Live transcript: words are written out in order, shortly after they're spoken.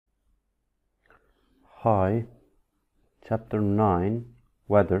Hi, Chapter 9,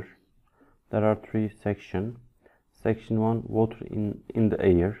 Weather. There are three sections. Section 1, Water in the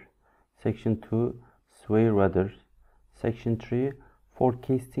air. Section 2, Severe weather. Section 3,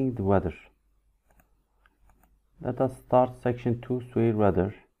 Forecasting the weather. Let us start Section 2, Severe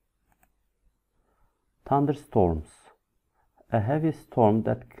weather. Thunderstorms. A heavy storm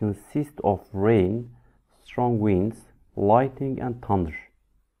that consists of rain, strong winds, lightning and thunder.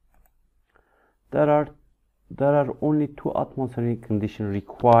 There are only two atmospheric conditions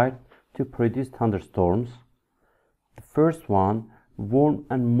required to produce thunderstorms. The first one, warm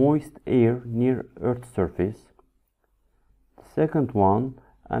and moist air near Earth's surface. The second one,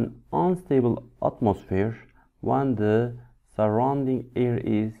 an unstable atmosphere when the surrounding air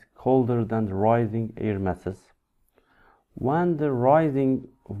is colder than the rising air masses. When the rising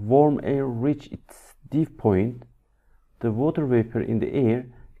warm air reaches its dew point, the water vapor in the air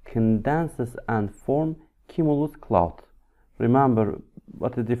condenses and forms cumulus cloud. Remember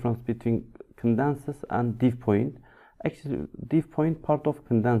what the difference between condenses and dew point. Actually, dew point part of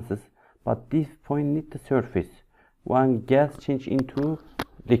condenses, but dew point needs the surface when gas change into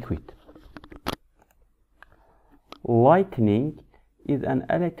liquid. Lightning is an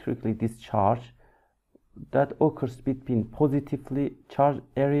electrically discharge that occurs between positively charged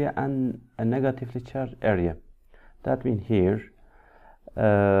area and a negatively charged area. That means here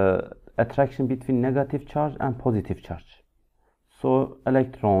attraction between negative charge and positive charge. So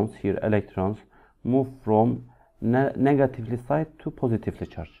electrons move from negatively side to positively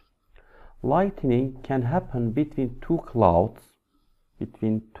charged. Lightning can happen between two clouds,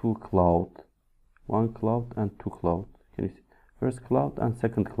 one cloud and two clouds. Can you see? First cloud and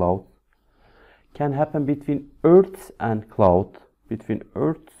second cloud. Can happen between Earth and cloud,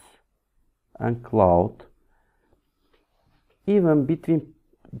 even between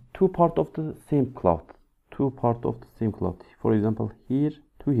two parts of the same cloud. For example, here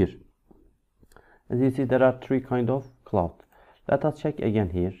to here. As you see, there are three kinds of cloud. Let us check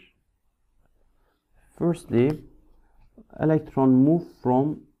again here. Firstly, electron move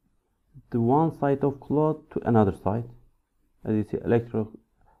from the one side of cloud to another side. As you see,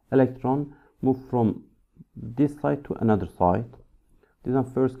 electron move from this side to another side. This is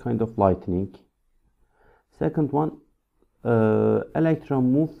the first kind of lightning. Second one,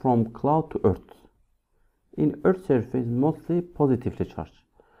 electron move from cloud to Earth. In Earth's surface, mostly positively charged.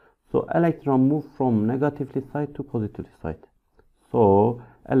 So electron move from negatively side to positively side. So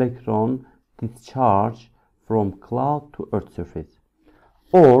electron discharge from cloud to Earth surface.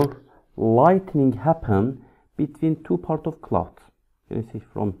 Or lightning happen between two parts of cloud. You see,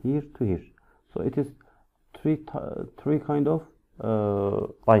 from here to here. So it is three kind of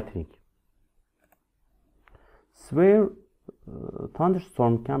lightning. Severe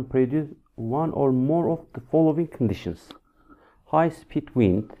thunderstorm can produce one or more of the following conditions: high speed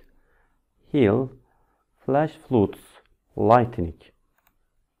wind, hail, flash floods, lightning.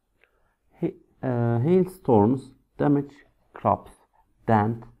 Hailstorms damage crops,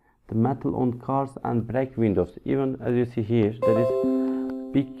 dent the metal on cars and break windows. Even as you see here, there is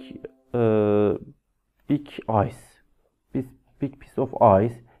big piece of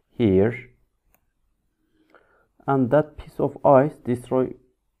ice here, and that piece of ice destroy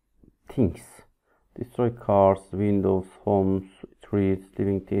things, destroy cars, windows, homes, trees,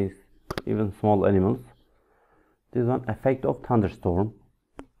 living things, even small animals. This is an effect of thunderstorm.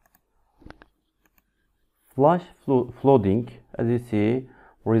 Flash flooding, as you see,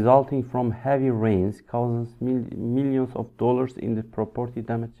 resulting from heavy rains, causes millions of dollars in the property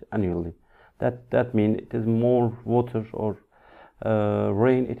damage annually. That means it is more water or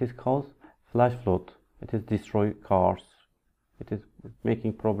rain, it is cause flash flood. It is destroy cars. It is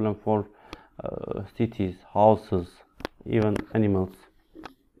making problem for cities, houses, even animals.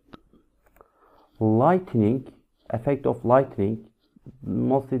 Lightning, effect of lightning,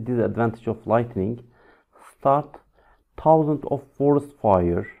 mostly disadvantage of lightning, start thousands of forest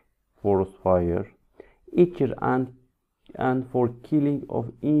fire each year and for killing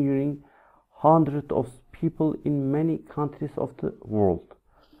of injuring hundreds of people in many countries of the world.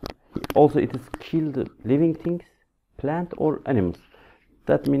 Also, it is kill the living things, plant or animals.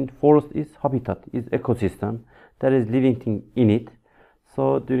 That means forest is habitat, is ecosystem. There is living thing in it.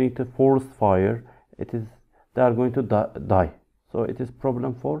 So during the forest fire, they are going to die. So it is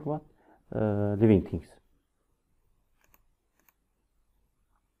problem for what? Living things.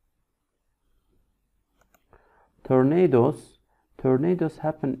 Tornadoes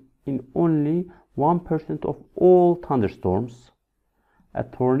happen in only 1% of all thunderstorms. A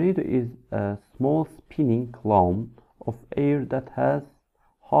tornado is a small spinning column of air that has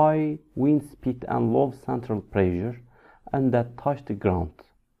high wind speed and low central pressure and that touch the ground.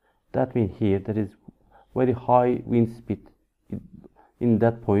 That means here there is very high wind speed in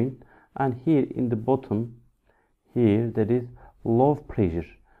that point, and here in the bottom here there is low pressure.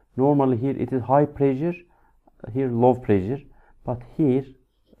 Normally here it is high pressure, here low pressure, but here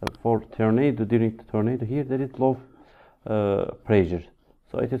for tornado, during the tornado, here there is low pressure,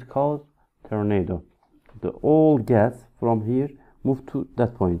 so it is called tornado. The all gas from here move to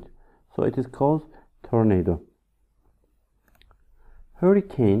that point, so it is called tornado.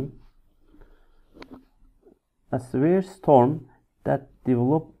 Hurricane, a severe storm that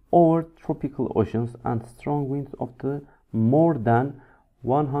develop over tropical oceans and strong winds of the more than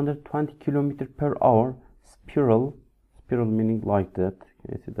 120 km per hour spiral meaning like that.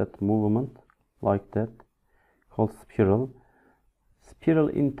 You see that movement like that, called spiral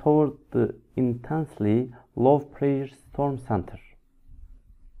in toward the intensely low pressure storm center.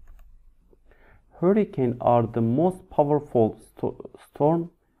 Hurricanes are the most powerful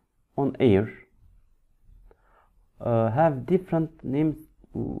storm on air. Have different names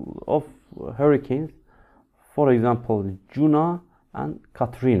of hurricanes. For example, Juna and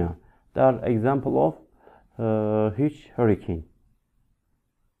Katrina. They are example of huge hurricane.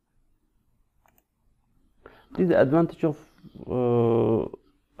 This is the advantage of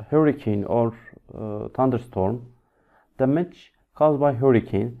hurricane or thunderstorm. Damage caused by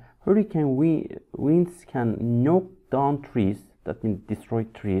hurricane. Hurricane winds can knock down trees, that means destroy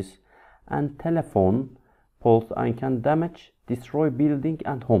trees, and telephone poles, and can destroy buildings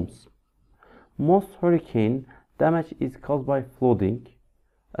and homes. Most hurricane damage is caused by flooding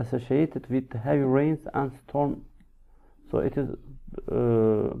associated with heavy rains and storm, so it is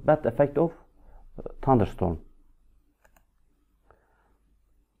bad effect of thunderstorm.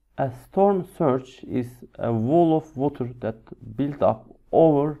 A storm surge is a wall of water that builds up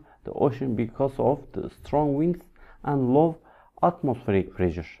over the ocean because of the strong winds and low atmospheric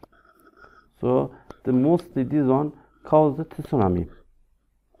pressure. So mostly this one causes the tsunami.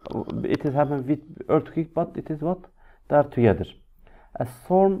 It is happened with earthquake, but it is what they are together. A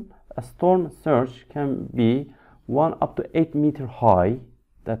storm surge can be 1 up to 8 meter high.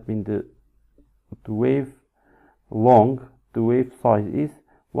 That means the wave size is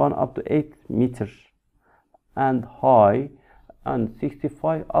 1 up to 8 meters and high, and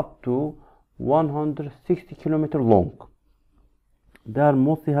 65 up to 160 kilometers long. They are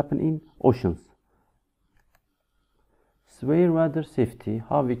mostly happen in oceans. Severe weather safety,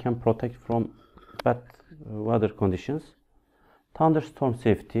 how we can protect from bad weather conditions. Thunderstorm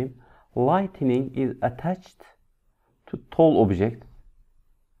safety, lightning is attached to tall objects.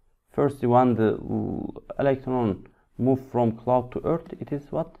 First, when the electron move from cloud to earth, it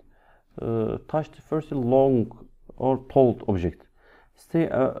is what touched first long or tall object. Stay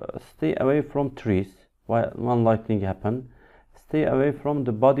away from trees when lightning happen. Stay away from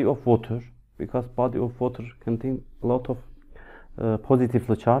the body of water, because body of water contain a lot of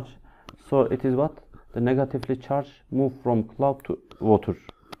positively charged, so it is what the negatively charged move from cloud to water.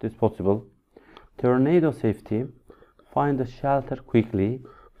 It is possible. Tornado safety, find a shelter quickly.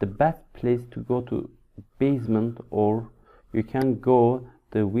 The best place to go to basement, or you can go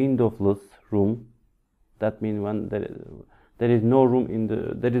the windowless room. That means when there is no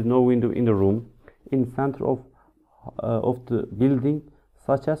window in the room, in center of the building,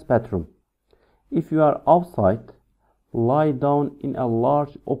 such as bathroom. If you are outside, lie down in a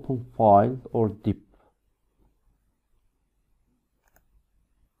large open field or deep.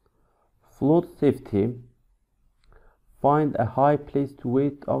 Flood safety, find a high place to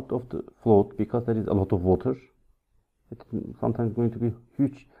wait out of the flood, because there is a lot of water. It's sometimes going to be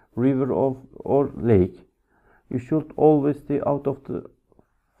huge river or lake. You should always stay out of the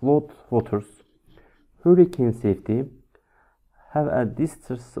flood waters. Hurricane safety, have a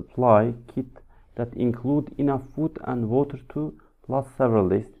disaster supply kit that include enough food and water to last several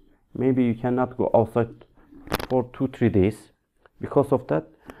days. Maybe you cannot go outside for 2-3 days. Because of that,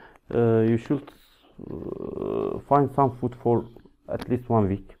 you should find some food for at least 1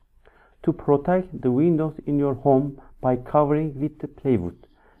 week. To protect the windows in your home by covering with the plywood,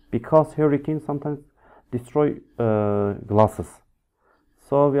 because hurricanes sometimes destroy glasses.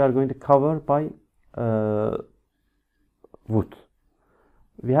 So we are going to cover by wood.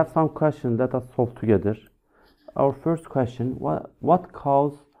 We have some questions that are solved together. Our first question, what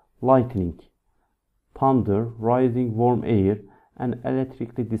causes lightning, thunder, rising warm air, and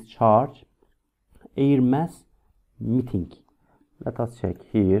electrically discharge, air mass meeting? Let us check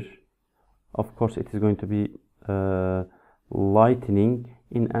here. Of course, it is going to be lightning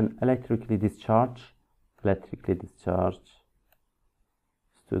in an electrically discharged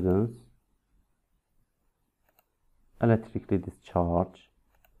students, electrically discharged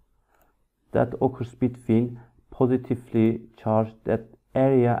that occurs between positively charged that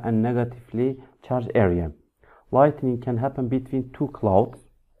area and negatively charged area. Lightning can happen between two clouds,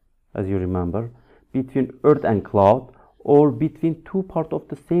 as you remember, between earth and cloud, or between two parts of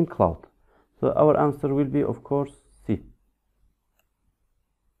the same cloud. So our answer will be, of course, C.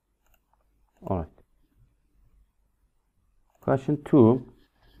 Alright. Question 2.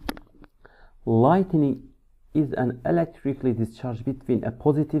 Lightning is an electrically discharge between a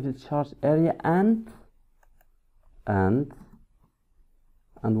positively charged area and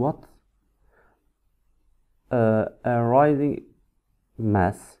what? A rising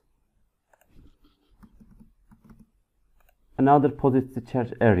mass, another positively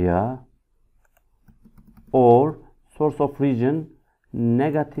charged area, or source of region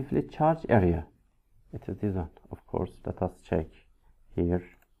negatively charged area. It is this one, of course. Let us check here.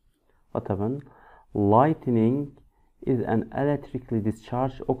 What happened? Lightning is an electrically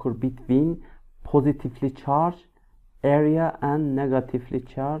discharge occur between positively charged area and negatively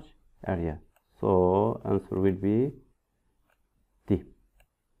charged area. So answer will be D.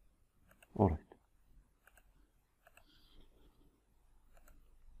 Alright.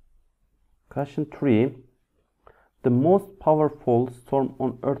 Question 3. The most powerful storms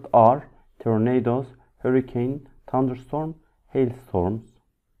on Earth are tornadoes, hurricane, thunderstorm, hailstorms.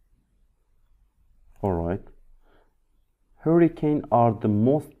 Alright. Hurricanes are the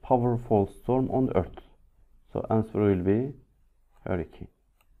most powerful storm on Earth. So answer will be hurricane.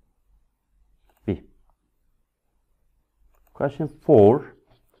 B. Question 4.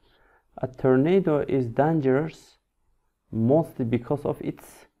 A tornado is dangerous mostly because of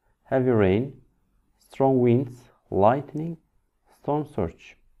its heavy rain, strong winds, lightning, storm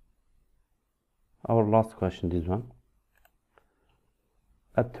surge. Our last question, this one.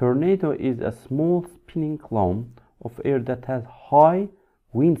 A tornado is a small spinning column of air that has high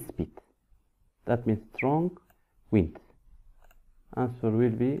wind speed. That means strong wind. Answer will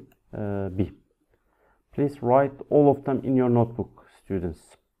be B. Please write all of them in your notebook,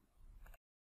 students.